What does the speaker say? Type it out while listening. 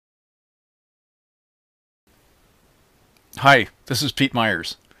Hi, this is Pete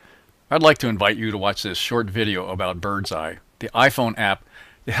Myers. I'd like to invite you to watch this short video about BirdsEye, the iPhone app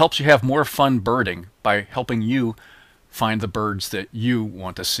that helps you have more fun birding by helping you find the birds that you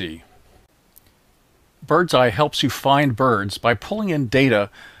want to see. BirdsEye helps you find birds by pulling in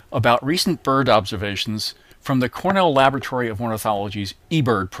data about recent bird observations from the Cornell Lab of Ornithology's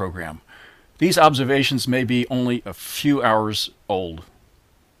eBird program. These observations may be only a few hours old.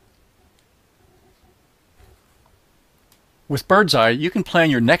 With BirdsEye, you can plan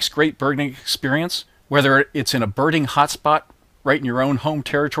your next great birding experience, whether it's in a birding hotspot right in your own home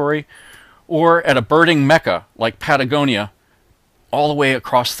territory, or at a birding mecca like Patagonia, all the way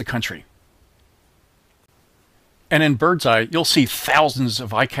across the country. And in BirdsEye, you'll see thousands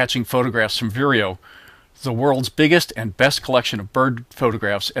of eye-catching photographs from Vireo, the world's biggest and best collection of bird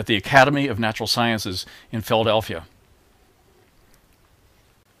photographs at the Academy of Natural Sciences in Philadelphia.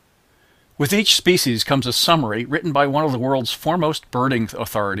 With each species comes a summary written by one of the world's foremost birding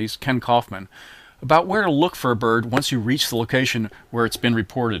authorities, Ken Kaufman, about where to look for a bird once you reach the location where it's been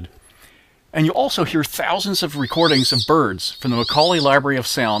reported. And you'll also hear thousands of recordings of birds from the Macaulay Library of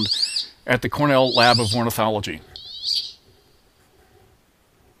Sound at the Cornell Lab of Ornithology.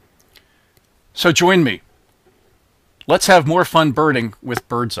 So join me. Let's have more fun birding with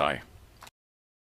BirdsEye.